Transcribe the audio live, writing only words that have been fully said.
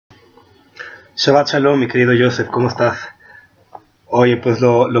Shabbat Shalom, mi querido Joseph, ¿cómo estás? Oye, pues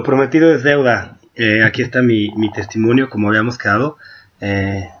lo prometido es deuda. Aquí está mi testimonio, como habíamos quedado.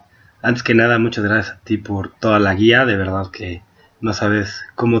 Eh, Antes que nada, muchas gracias a ti por toda la guía. De verdad que no sabes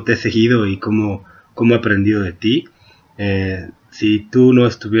cómo te he seguido y cómo he aprendido de ti. Si tú no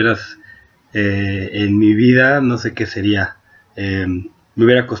estuvieras en mi vida, no sé qué sería. Me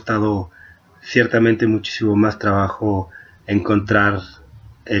hubiera costado ciertamente muchísimo más trabajo encontrar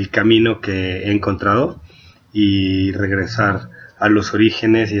el camino que he encontrado y regresar a los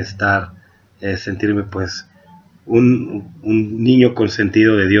orígenes y sentirme pues un niño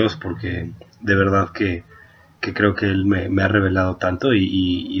consentido de Dios, porque de verdad que creo que Él me ha revelado tanto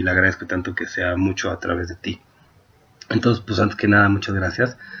y le agradezco tanto que sea mucho a través de ti. Entonces, pues antes que nada, muchas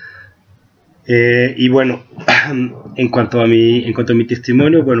gracias. Y bueno, en cuanto a mi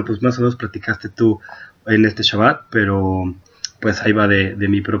testimonio, bueno, pues más o menos platicaste tú en este Shabbat, pero pues ahí va de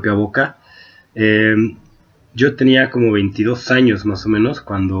mi propia boca. Eh, yo tenía como 22 años más o menos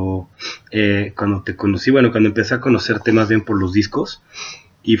cuando te conocí, bueno, cuando empecé a conocerte más bien por los discos,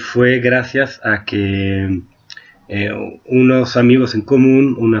 y fue gracias a que unos amigos en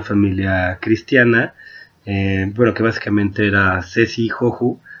común, una familia cristiana, bueno, que básicamente era Ceci y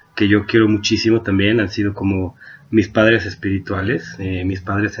Joju, que yo quiero muchísimo también, han sido como mis padres espirituales, mis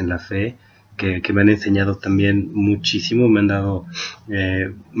padres en la fe, que me han enseñado también muchísimo, me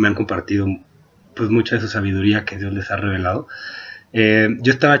han compartido pues mucha de su sabiduría que Dios les ha revelado.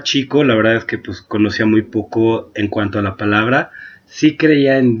 Yo estaba chico, la verdad es que pues conocía muy poco en cuanto a la palabra. Sí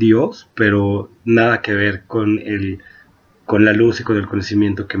creía en Dios, pero nada que ver con la luz y con el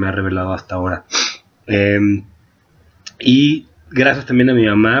conocimiento que me ha revelado hasta ahora. Eh, y gracias también a mi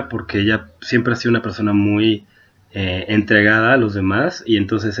mamá, porque ella siempre ha sido una persona muy entregada a los demás, y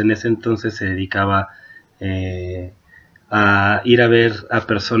entonces en ese entonces se dedicaba eh, a ir a ver a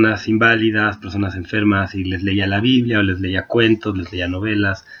personas inválidas, personas enfermas, y les leía la Biblia, o les leía cuentos, les leía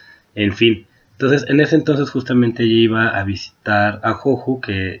novelas, en fin. Entonces, en ese entonces justamente ella iba a visitar a Joju,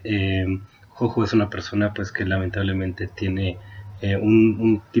 que Joju es una persona pues que lamentablemente tiene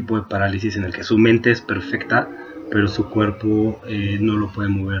un tipo de parálisis en el que su mente es perfecta, pero su cuerpo no lo puede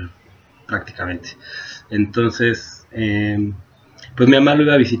mover prácticamente. Entonces, pues mi mamá lo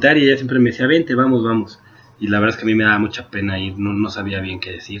iba a visitar y ella siempre me decía, vente, vamos, vamos. Y la verdad es que a mí me daba mucha pena ir, no sabía bien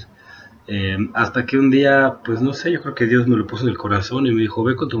qué decir. Hasta que un día, pues no sé, yo creo que Dios me lo puso en el corazón y me dijo,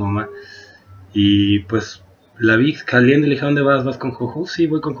 ve con tu mamá. Y pues la vi caliente y le dije, ¿dónde vas? ¿Vas con Jojo? Sí,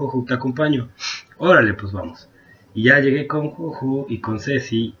 voy con Jojo, te acompaño. Órale, pues vamos. Y ya llegué con Jojo y con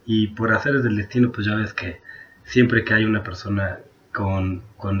Ceci, y por hacer del destino, pues ya ves que siempre que hay una persona con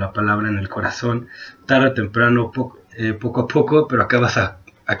la palabra en el corazón, tarde o temprano, poco a poco, pero acabas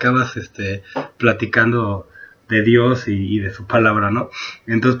platicando de Dios y de su palabra, ¿no?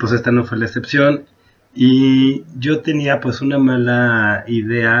 Entonces, pues esta no fue la excepción. Y yo tenía pues una mala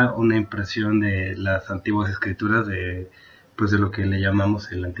idea, una impresión de las antiguas escrituras, pues de lo que le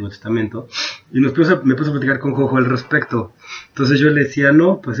llamamos el Antiguo Testamento, y me puse a platicar con Jojo al respecto. Entonces yo le decía,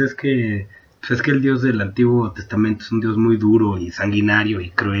 no, pues es que el Dios del Antiguo Testamento es un Dios muy duro y sanguinario y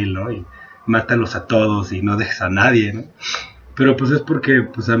cruel, ¿no? Y mátalos a todos y no dejes a nadie, ¿no? Pero pues es porque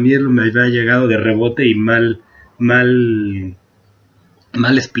pues a mí me había llegado de rebote y mal mal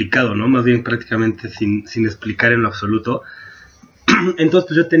explicado, ¿no? Más bien prácticamente sin explicar en lo absoluto. Entonces,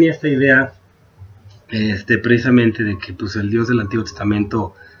 pues yo tenía esta idea, precisamente de que pues el Dios del Antiguo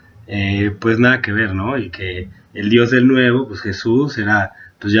Testamento, pues nada que ver, ¿no? Y que el Dios del Nuevo, pues Jesús, era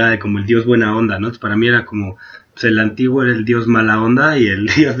pues ya como el Dios buena onda, ¿no? Entonces, para mí era como, pues el antiguo era el Dios mala onda y el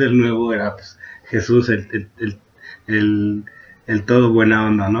Dios del Nuevo era pues Jesús, el todo buena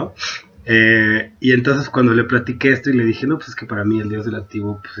onda, ¿no? Y entonces cuando le platiqué esto y le dije, no, pues es que para mí el Dios del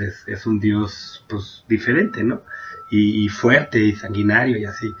Antiguo pues es un Dios pues diferente, ¿no? Y fuerte y sanguinario y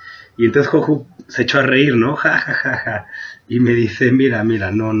así. Y entonces Joju se echó a reír, ¿no? Ja, ja, ja, ja. Y me dice, mira,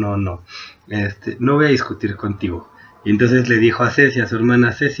 no. No voy a discutir contigo. Y entonces le dijo a Ceci, a su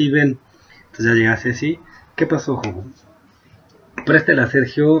hermana, Ceci, ven. Entonces ya llega Ceci. ¿Qué pasó, Joju? Préstale a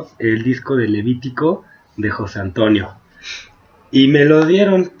Sergio el disco de Levítico de José Antonio. Y me lo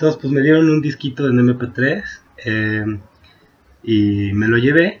dieron, entonces pues me dieron un disquito en MP3, y me lo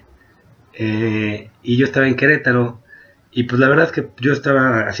llevé, y yo estaba en Querétaro, y pues la verdad es que yo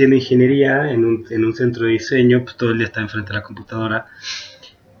estaba haciendo ingeniería en un centro de diseño, pues todo el día estaba enfrente de la computadora,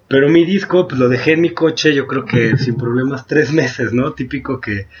 pero mi disco pues lo dejé en mi coche, yo creo que sin problemas 3 meses, ¿no? Típico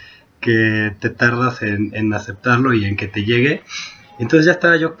que te tardas en aceptarlo y en que te llegue. Entonces ya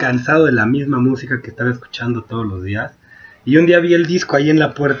estaba yo cansado de la misma música que estaba escuchando todos los días. Y un día vi el disco ahí en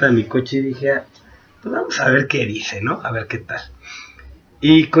la puerta de mi coche y dije, pues vamos a ver qué dice, ¿no? A ver qué tal.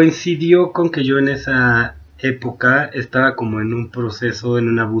 Y coincidió con que yo en esa época estaba como en un proceso, en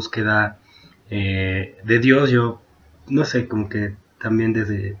una búsqueda de Dios. Yo, no sé, como que también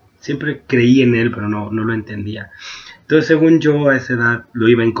desde... Siempre creí en Él, pero no lo entendía. Entonces, según yo, a esa edad lo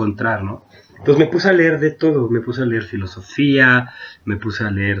iba a encontrar, ¿no? Entonces me puse a leer de todo. Me puse a leer filosofía, me puse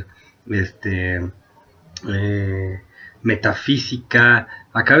a leer eh, metafísica.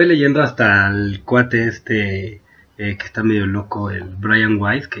 Acabé leyendo hasta el cuate que está medio loco, el Brian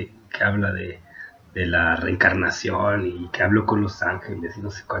Weiss, que habla de la reencarnación y que habló con los ángeles y no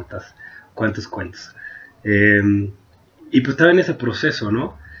sé cuántos cuentos. Eh, y pues estaba en ese proceso,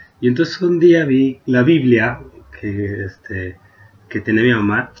 ¿no? Y entonces un día vi la Biblia que tenía mi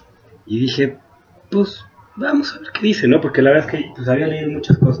mamá y dije, pues vamos a ver qué dice, ¿no? Porque la verdad es que pues había leído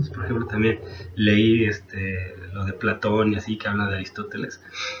muchas cosas. Por ejemplo, también leí lo de Platón y así, que habla de Aristóteles.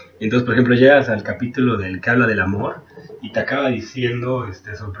 Entonces, por ejemplo, llegas al capítulo del que habla del amor y te acaba diciendo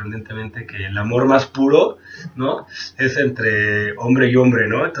sorprendentemente que el amor más puro, ¿no? Es entre hombre y hombre,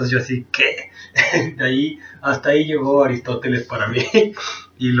 ¿no? Entonces yo así, ¿qué? De ahí, hasta ahí llegó Aristóteles para mí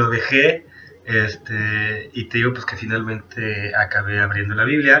y lo dejé. Y te digo pues que finalmente acabé abriendo la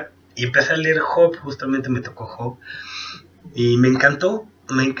Biblia y empecé a leer Job. Justamente me tocó Job y me encantó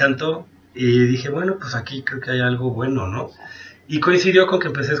y dije, bueno, pues aquí creo que hay algo bueno, ¿no? Y coincidió con que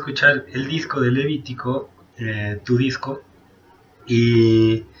empecé a escuchar el disco de Levítico, tu disco,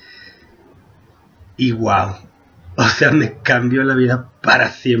 y, y wow, o sea, me cambió la vida para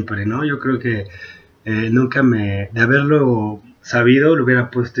siempre, ¿no? Yo creo que de haberlo sabido, lo hubiera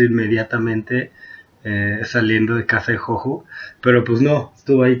puesto inmediatamente saliendo de casa de Jojo, pero pues no,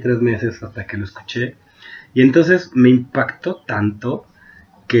 estuvo ahí 3 meses hasta que lo escuché. Y entonces me impactó tanto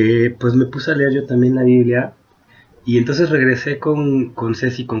que pues me puse a leer yo también la Biblia. Y entonces regresé con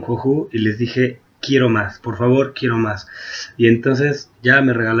Ceci, con Joju, y les dije, quiero más, por favor, quiero más. Y entonces ya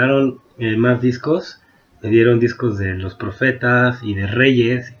me regalaron más discos, me dieron discos de los profetas y de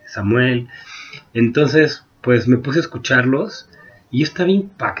Reyes, y de Samuel. Entonces, pues me puse a escucharlos y yo estaba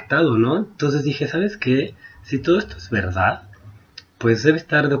impactado, ¿no? Entonces dije, ¿sabes qué? Si todo esto es verdad, pues debe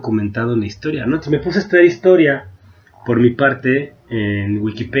estar documentado en la historia, ¿no? Entonces me puse a estudiar historia por mi parte en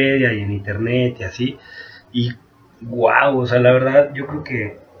Wikipedia y en internet y así. Y wow, o sea, la verdad, yo creo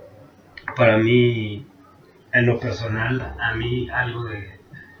que para mí, en lo personal, a mí algo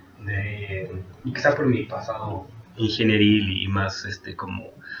y quizá por mi pasado ingenieril y más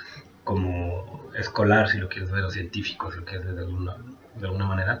como escolar, si lo quieres ver, o científico, si lo quieres ver de alguna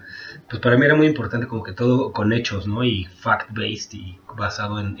manera, pues para mí era muy importante como que todo con hechos, ¿no? Y fact-based y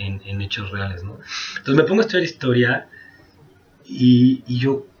basado en hechos reales, ¿no? Entonces me pongo a estudiar historia y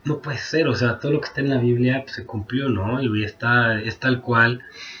yo, no puede ser, o sea, todo lo que está en la Biblia pues, se cumplió, ¿no? Y es tal cual.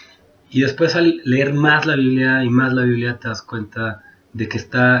 Y después al leer más la Biblia y más la Biblia te das cuenta de que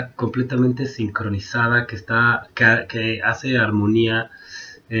está completamente sincronizada, que hace armonía.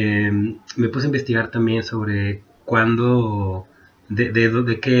 Me puse a investigar también sobre cuándo,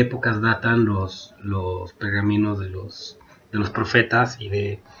 de qué épocas datan los pergaminos de los profetas y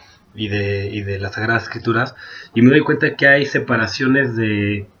de las Sagradas Escrituras, y me doy cuenta que hay separaciones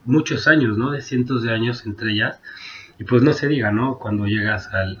de muchos años, ¿no? De cientos de años entre ellas, y pues no se diga, ¿no? Cuando llegas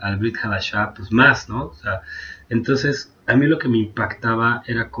al Brit Hadashah, pues más, ¿no? O sea, entonces a mí lo que me impactaba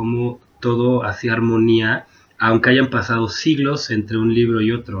era cómo todo hacía armonía, aunque hayan pasado siglos entre un libro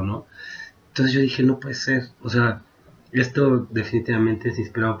y otro, ¿no? Entonces yo dije, no puede ser, o sea, esto definitivamente es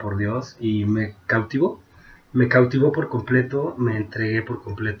inspirado por Dios y me cautivó por completo, me entregué por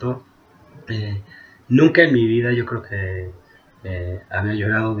completo. Eh, Nunca en mi vida yo creo que había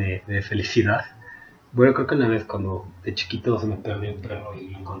llorado de felicidad. Bueno, creo que una vez cuando de chiquito se me perdió un perro y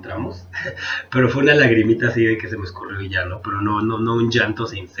lo encontramos, pero fue una lagrimita así de que se me escurrió y ya, ¿no? Pero no un llanto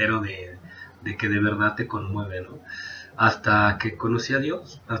sincero de que de verdad te conmueve, ¿no? Hasta que conocí a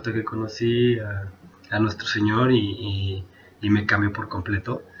Dios, hasta que conocí a nuestro Señor y me cambió por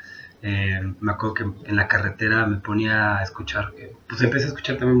completo. Me acuerdo que en la carretera me ponía a escuchar, pues empecé a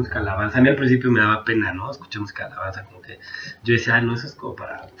escuchar también música de alabanza. A mí al principio me daba pena, ¿no? Escuchar música de alabanza, como que yo decía, no, eso es como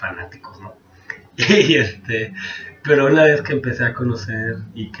para fanáticos, ¿no? Y pero una vez que empecé a conocer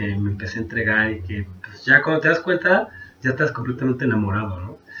y que me empecé a entregar y que pues ya cuando te das cuenta, ya estás completamente enamorado,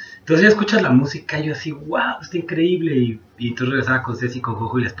 ¿no? Entonces ya escuchas la música y yo así, wow, está increíble. Y entonces regresaba con Ceci y con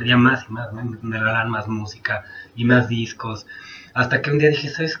Jojo y les pedía más y más, ¿no? Me regalaban más música y más discos. Hasta que un día dije,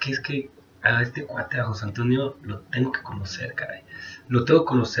 ¿sabes qué? Es que a este cuate, a José Antonio, lo tengo que conocer, caray. Lo tengo que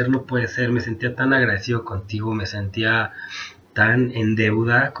conocer, no puede ser. Me sentía tan agradecido contigo, me sentía tan en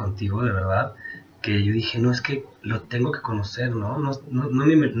deuda contigo, de verdad, que yo dije, no, es que lo tengo que conocer, ¿no?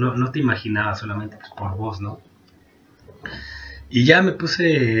 No te imaginaba solamente pues, por vos, ¿no? Y ya me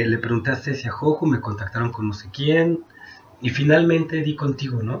puse, le pregunté a Ceci, a Jojo, me contactaron con no sé quién, y finalmente di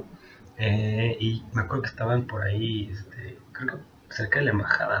contigo, ¿no? Y me acuerdo que estaban por ahí, creo que cerca de la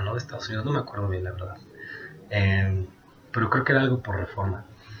embajada, ¿no? De Estados Unidos, no me acuerdo bien, la verdad. Eh, pero creo que era algo por Reforma.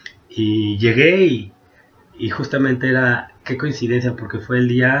 Y llegué y justamente era, qué coincidencia, porque fue el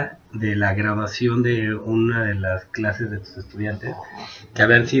día de la graduación de una de las clases de tus estudiantes, que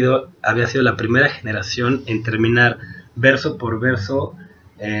había sido la primera generación en terminar verso por verso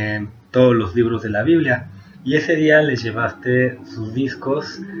todos los libros de la Biblia. Y ese día les llevaste sus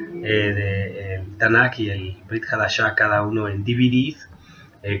discos de el Tanakh y el Brit Hadashah, cada uno en DVDs,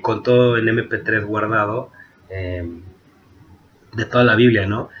 con todo en MP3 guardado, eh, de toda la Biblia,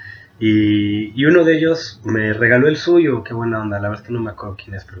 ¿no? Y uno de ellos me regaló el suyo, qué buena onda, la verdad es que no me acuerdo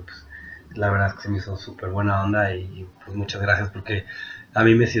quién es, pero pues la verdad es que se me hizo súper buena onda y pues muchas gracias porque a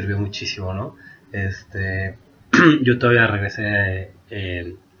mí me sirvió muchísimo, ¿no? Este, yo todavía regresé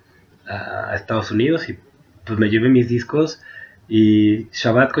a Estados Unidos y pues me llevé mis discos y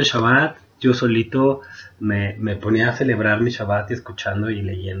Shabbat con Shabbat yo solito me ponía a celebrar mi Shabbat y escuchando y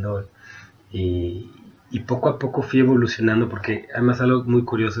leyendo y, y poco a poco fui evolucionando porque además algo muy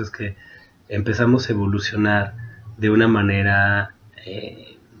curioso es que empezamos a evolucionar de una manera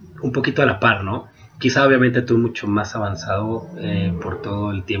un poquito a la par, ¿no? Quizá obviamente tú mucho más avanzado por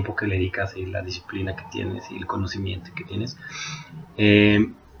todo el tiempo que le dedicas y la disciplina que tienes y el conocimiento que tienes.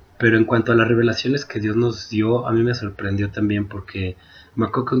 Eh, pero en cuanto a las revelaciones que Dios nos dio, a mí me sorprendió también porque me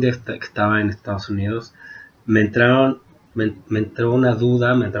acuerdo que un día que estaba en Estados Unidos, me entraron, me entró una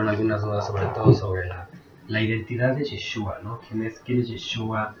duda, me entraron algunas dudas sobre todo sobre la identidad de Yeshua, ¿no? Quién es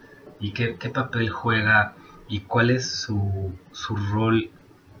Yeshua y qué papel juega y cuál es su rol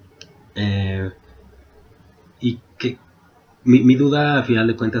eh, y que mi duda a final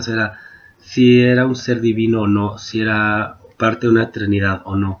de cuentas era si era un ser divino o no, si era parte de una trinidad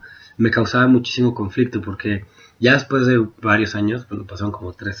o no. Me causaba muchísimo conflicto porque ya después de varios años, bueno, pasaron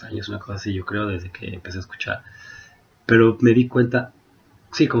como 3 años, una cosa así, yo creo, desde que empecé a escuchar, pero me di cuenta,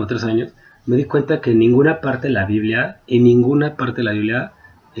 sí, como 3 años, me di cuenta que en ninguna parte de la Biblia, en ninguna parte de la Biblia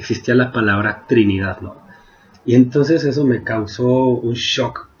existía la palabra Trinidad, ¿no? Y entonces eso me causó un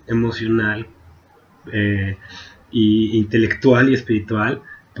shock emocional y intelectual y espiritual,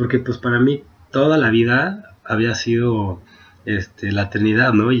 porque pues para mí toda la vida había sido la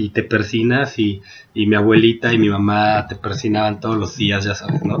Trinidad, ¿no? Y te persinas y mi abuelita y mi mamá te persinaban todos los días, ya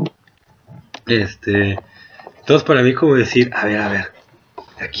sabes, ¿no? Entonces para mí como decir, a ver,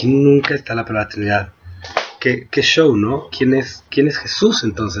 aquí nunca está la palabra Trinidad. ¿Qué show, ¿no? ¿Quién es Jesús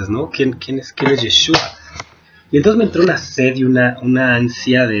entonces, ¿no? ¿Quién es Yeshua? Y entonces me entró una sed y una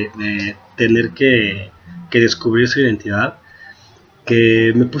ansia de tener que descubrir su identidad,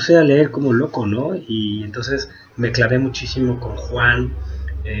 que me puse a leer como loco, ¿no? Y entonces me clavé muchísimo con Juan,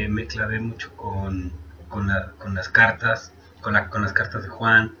 me clavé mucho con las cartas, con las cartas de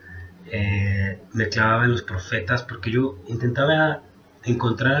Juan, me clavaba en los profetas, porque yo intentaba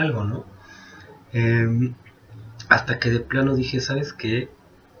encontrar algo, ¿no? Eh, Hasta que de plano dije, ¿sabes qué?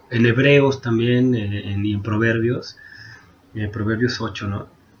 En Hebreos también, en Proverbios, Proverbios 8, ¿no?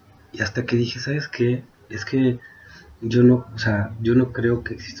 Y hasta que dije, ¿sabes qué? Es que yo no, o sea, yo no creo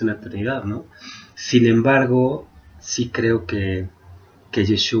que exista una eternidad, ¿no? Sin embargo, sí creo que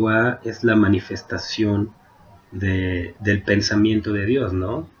Yeshua es la manifestación del pensamiento de Dios,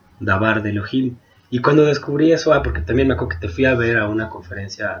 ¿no? Dabar de Elohim. Y cuando descubrí eso, porque también me acuerdo que te fui a ver a una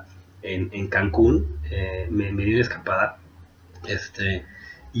conferencia en Cancún, me di una escapada,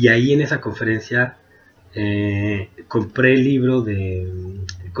 y ahí en esa conferencia compré el libro de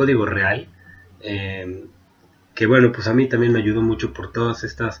Código Real, eh, que bueno, pues a mí también me ayudó mucho por todas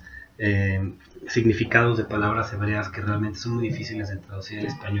estas significados de palabras hebreas que realmente son muy difíciles de traducir al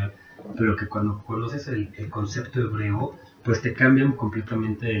español, pero que cuando conoces el concepto hebreo, pues te cambian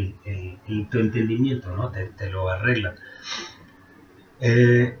completamente tu entendimiento, ¿no? Te lo arreglan.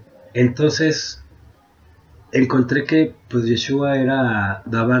 Entonces, encontré que pues Yeshua era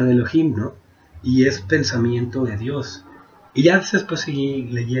Dabar de Elohim, ¿no? Y es pensamiento de Dios. Y ya después seguí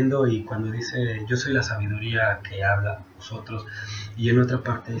leyendo y cuando dice yo soy la sabiduría que habla a vosotros, y en otra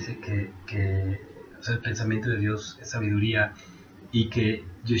parte dice que o sea, el pensamiento de Dios es sabiduría y que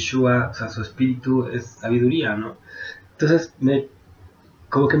Yeshua, o sea, su espíritu es sabiduría, ¿no? Entonces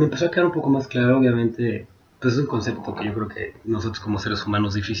como que me empezó a quedar un poco más claro, obviamente, pues es un concepto que yo creo que nosotros como seres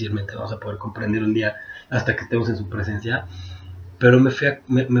humanos difícilmente vamos a poder comprender un día hasta que estemos en su presencia, pero me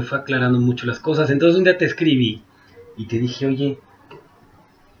fue aclarando mucho las cosas. Entonces un día te escribí y te dije, oye,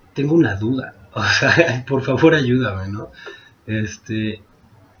 tengo una duda, o sea, por favor ayúdame, ¿no?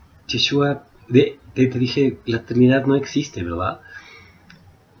 Yeshua te dije, la Trinidad no existe, ¿verdad?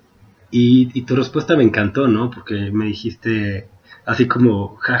 Y tu respuesta me encantó, ¿no? Porque me dijiste, así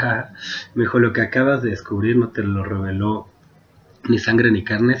como, jaja, me dijo, lo que acabas de descubrir no te lo reveló ni sangre ni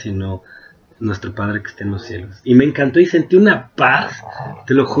carne, sino nuestro Padre que está en los cielos. Y me encantó y sentí una paz,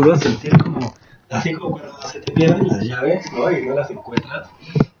 te lo juro, sentí como, así como cuando se te pierden las llaves, ¿no? Y no las encuentras.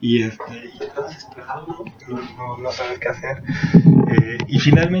 Y estás desesperado, no sabes qué hacer. Y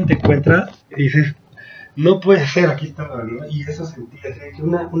finalmente encuentras y dices, no puede ser, aquí estaba, ¿no? Y eso sentí, así que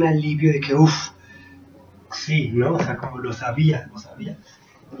un alivio de que, uff, sí, ¿no? O sea, como lo sabía.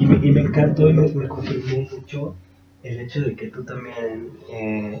 Y me encantó y me confirmó mucho el hecho de que tú también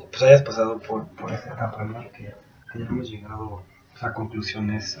pues hayas pasado por esta etapa, ¿no? Que hayamos llegado pues, a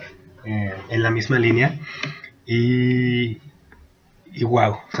conclusiones en la misma línea. Y, y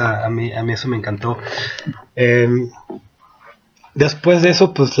wow, o sea, a mí eso me encantó. Eh, Después de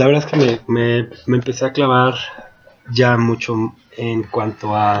eso, pues la verdad es que me empecé a clavar ya mucho en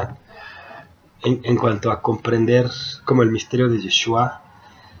cuanto a comprender como el misterio de Yeshua.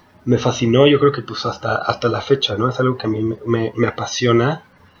 Me fascinó, yo creo que pues hasta la fecha, ¿no? Es algo que a mí me apasiona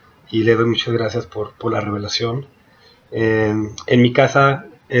y le doy muchas gracias por la revelación. En mi casa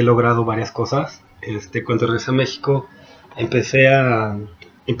he logrado varias cosas. Cuando regresé a México empecé a,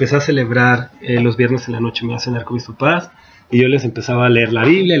 empecé a celebrar los viernes en la noche, me iba a cenar con mis papás y yo les empezaba a leer la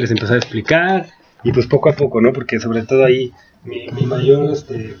Biblia, les empezaba a explicar y pues poco a poco, ¿no? Porque sobre todo ahí mi mayor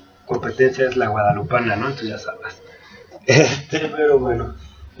competencia es la guadalupana, ¿no? Entonces ya sabes. Pero bueno,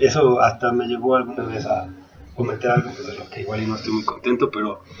 eso hasta me llevó alguna vez a cometer algo pues, de lo que igual y no estoy muy contento,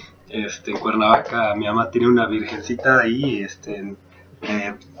 pero en Cuernavaca mi mamá tiene una virgencita ahí,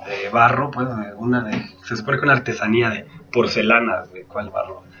 de barro, pues se supone que una artesanía de porcelana, de cuál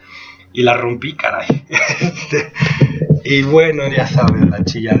barro, y la rompí, caray. Y bueno, ya sabes, la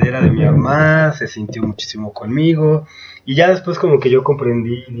chilladera de mi mamá se sintió muchísimo conmigo. Y ya después como que yo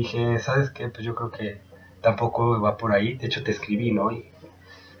comprendí y dije, ¿sabes qué? Pues yo creo que tampoco va por ahí. De hecho te escribí, ¿no? Y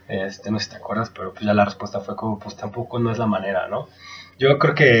no sé si te acuerdas, pero pues ya la respuesta fue como, pues tampoco no es la manera, ¿no? Yo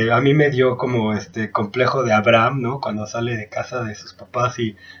creo que a mí me dio como este complejo de Abraham, ¿no? Cuando sale de casa de sus papás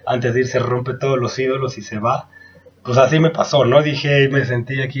y antes de irse rompe todos los ídolos y se va. Pues así me pasó, ¿no? Dije, me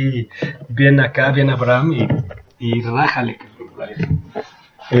sentí aquí bien acá, bien Abraham y rájale.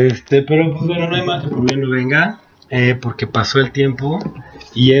 Pero pues bueno, no hay más que por bien no venga, porque pasó el tiempo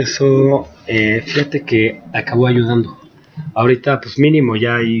y eso, fíjate que acabó ayudando. Ahorita pues mínimo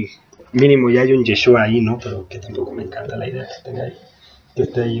ya hay un Yeshua ahí, ¿no? Pero que tampoco me encanta la idea que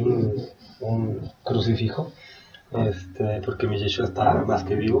esté ahí un crucifijo, porque mi Yeshua está más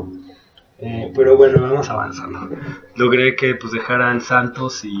que vivo. Pero bueno, vamos avanzando. Logré que pues dejaran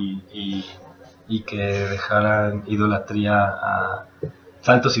santos y que dejaran idolatría a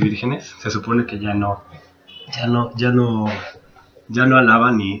santos y vírgenes. Se supone que ya no, ya no, ya no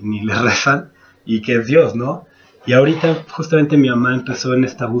alaban ni le rezan y que es Dios, ¿no? Y ahorita justamente mi mamá empezó en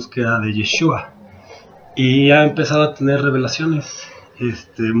esta búsqueda de Yeshua y ha empezado a tener revelaciones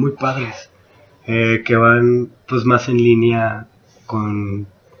muy padres que van pues más en línea con,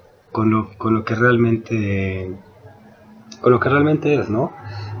 con lo que realmente es, ¿no?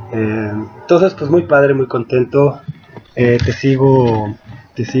 Entonces, pues muy padre, muy contento. Te sigo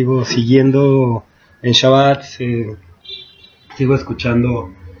siguiendo en Shabbat, sigo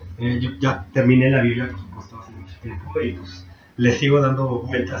escuchando. Yo ya terminé la Biblia, por supuesto, hace mucho tiempo y pues le sigo dando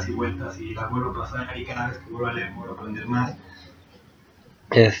vueltas y vueltas y la vuelvo a pasar y cada vez que vuelvo a leer vuelvo a aprender más.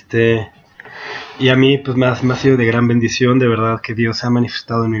 Y a mí pues me ha sido de gran bendición, de verdad que Dios se ha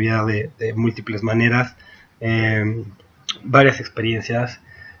manifestado en mi vida de múltiples maneras, eh, varias experiencias,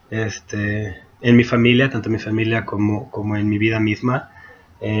 en mi familia, tanto en mi familia como en mi vida misma.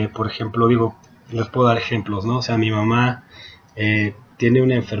 Por ejemplo, digo, les puedo dar ejemplos, ¿no? O sea, mi mamá tiene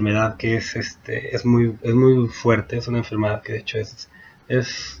una enfermedad que es muy fuerte, es una enfermedad que de hecho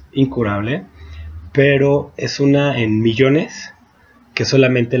es incurable, pero es una en millones que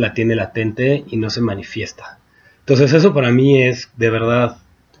solamente la tiene latente y no se manifiesta. Entonces eso para mí de verdad,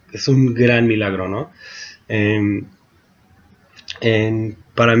 es un gran milagro, ¿no? Eh,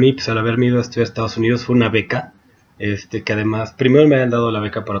 para mí, pues al haberme ido a estudiar a Estados Unidos fue una beca, que además, primero me habían dado la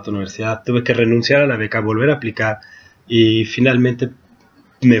beca para otra universidad, tuve que renunciar a la beca, volver a aplicar y finalmente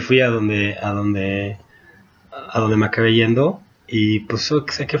me fui a donde me acabé yendo y pues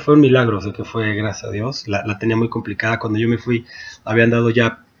sé que fue un milagro, sé que fue gracias a Dios, la tenía muy complicada, cuando yo me fui habían dado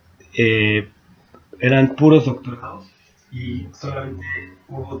ya, eh, eran puros doctorados y solamente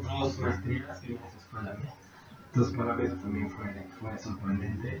hubo 2 maestrías y una de esas fue la mía. Entonces para mí eso también fue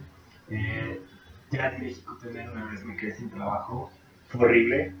sorprendente. Ya en México también una vez me quedé sin trabajo fue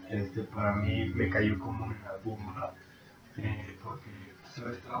horrible. Para mí me cayó como una bomba, porque yo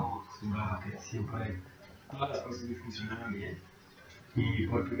estaba acostumbrado a que siempre todas las cosas me funcionaban bien. Y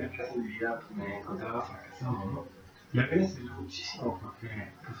por primera vez en mi vida pues, me encontraba fracasado, ¿no? Y a mí me sirvió muchísimo porque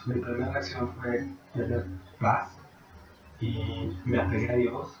pues, mi primera reacción fue tener paz y me apegué a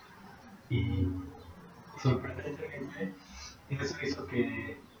Dios y sorprendentemente eso hizo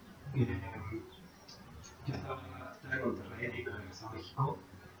que yo estaba en Monterrey y regresé a México.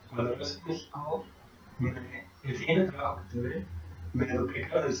 Cuando regresé a México, el siguiente trabajo que tuve me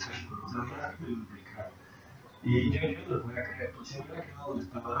duplicaron el sueldo, o sea, más que me duplicaron. Y yo no lo voy a creer, porque si me hubiera quedado donde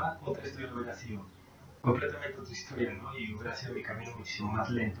estaba, otra historia hubiera sido completamente otra historia, ¿no? Y hubiera sido mi camino muchísimo más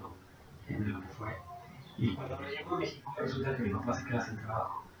lento de lo que fue. Y cuando llego a México, resulta que mi papá se queda sin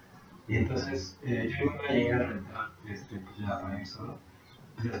trabajo. Y entonces yo me voy a llegar a rentar, pues ya para mí solo.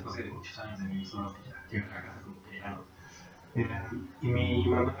 Pues después de muchos años de vivir solo, pues ya llego a la casa como que ya no. Y mi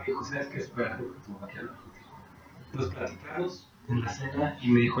mamá me dijo, ¿sabes qué? Espérate porque tu papá quiere hablar contigo. Entonces platicamos en la cena y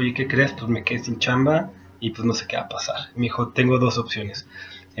me dijo, oye, ¿qué crees? Pues me quedé sin chamba y pues no sé qué va a pasar. Me dijo, tengo dos opciones.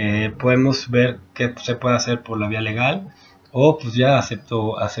 Podemos ver qué se puede hacer por la vía legal o pues ya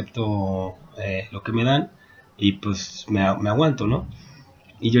acepto lo que me dan y pues me aguanto, ¿no?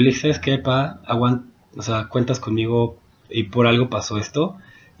 Y yo le dije, ¿sabes qué, pa? O sea, cuentas conmigo y por algo pasó esto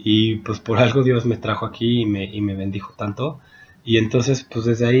y pues por algo Dios me trajo aquí y me bendijo tanto. Y entonces pues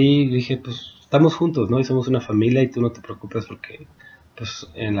desde ahí dije, pues estamos juntos, ¿no? Y somos una familia y tú no te preocupes porque pues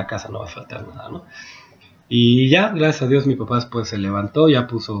en la casa no va a faltar nada, ¿no? Y ya, gracias a Dios, mi papá después se levantó,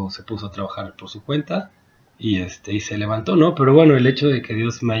 se puso a trabajar por su cuenta y se levantó, ¿no? Pero bueno, el hecho de que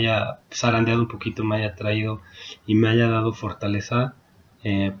Dios me haya zarandeado un poquito, me haya traído y me haya dado fortaleza,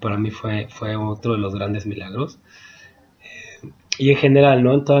 para mí fue otro de los grandes milagros. Y en general,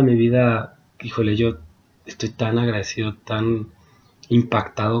 ¿no? En toda mi vida, híjole, yo estoy tan agradecido, tan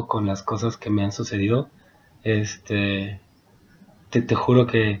impactado con las cosas que me han sucedido. Este, te juro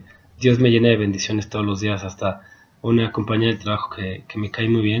que Dios me llena de bendiciones todos los días. Hasta una compañera de trabajo que me cae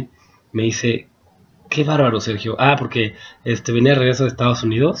muy bien me dice, qué bárbaro, Sergio. Ah, porque venía de regreso de Estados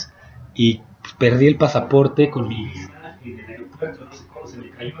Unidos y perdí el pasaporte con mi visa en el aeropuerto. No sé cómo se me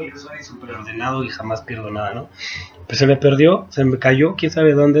cayó. Yo soy súper ordenado y jamás pierdo nada, ¿no? Pues se me cayó, quién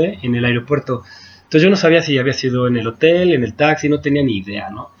sabe dónde, en el aeropuerto. Entonces yo no sabía si había sido en el hotel, en el taxi, no tenía ni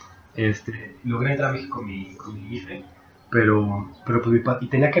idea, ¿no? Logré entrar a México con mi IFE, pero pues y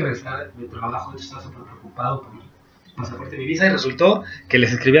tenía que regresar de trabajo, entonces estaba súper preocupado por mi pasaporte y mi visa, y resultó que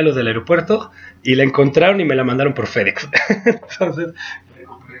les escribí a los del aeropuerto y la encontraron y me la mandaron por FedEx. Entonces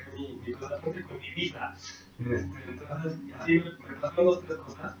recuperé mi pasaporte con mi visa. Entonces así me pasaron dos, tres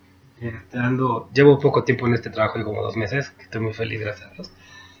cosas. Llevo poco tiempo en este trabajo, y como 2 meses, que estoy muy feliz, gracias a Dios.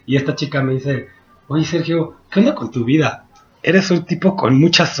 Y esta chica me dice, oye Sergio, ¿qué onda con tu vida? Eres un tipo con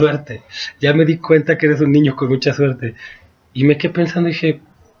mucha suerte. Ya me di cuenta que eres un niño con mucha suerte. Y me quedé pensando y dije,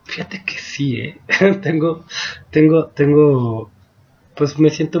 fíjate que sí, tengo, pues me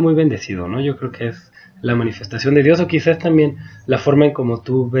siento muy bendecido, ¿no? Yo creo que es la manifestación de Dios, o quizás también la forma en como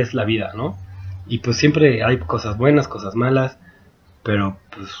tú ves la vida, ¿no? Y pues siempre hay cosas buenas, cosas malas, pero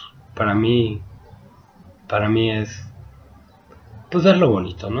pues para mí, para mí es pues ver lo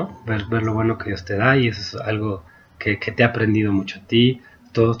bonito, ¿no? Ver lo bueno que Dios te da, y eso es algo que te he aprendido mucho a ti.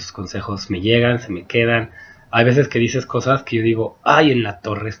 Todos tus consejos me llegan, se me quedan. Hay veces que dices cosas que yo digo, ay, en la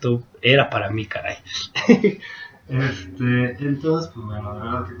torre, esto era para mí, caray. Entonces, pues bueno, la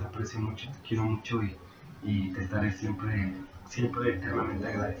verdad que te aprecio mucho, te quiero mucho y te estaré siempre, siempre eternamente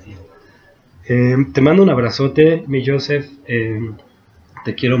agradecido. Te mando un abrazote, mi Joseph.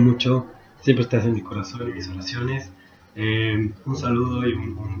 Te quiero mucho, siempre estás en mi corazón, en mis oraciones. Un saludo y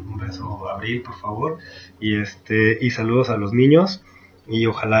un beso a Abril, por favor. Y saludos a los niños. Y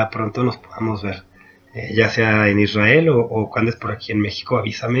ojalá pronto nos podamos ver. Ya sea en Israel o cuando es por aquí en México,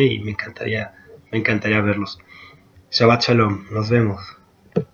 avísame y me encantaría verlos. Shabbat Shalom, nos vemos.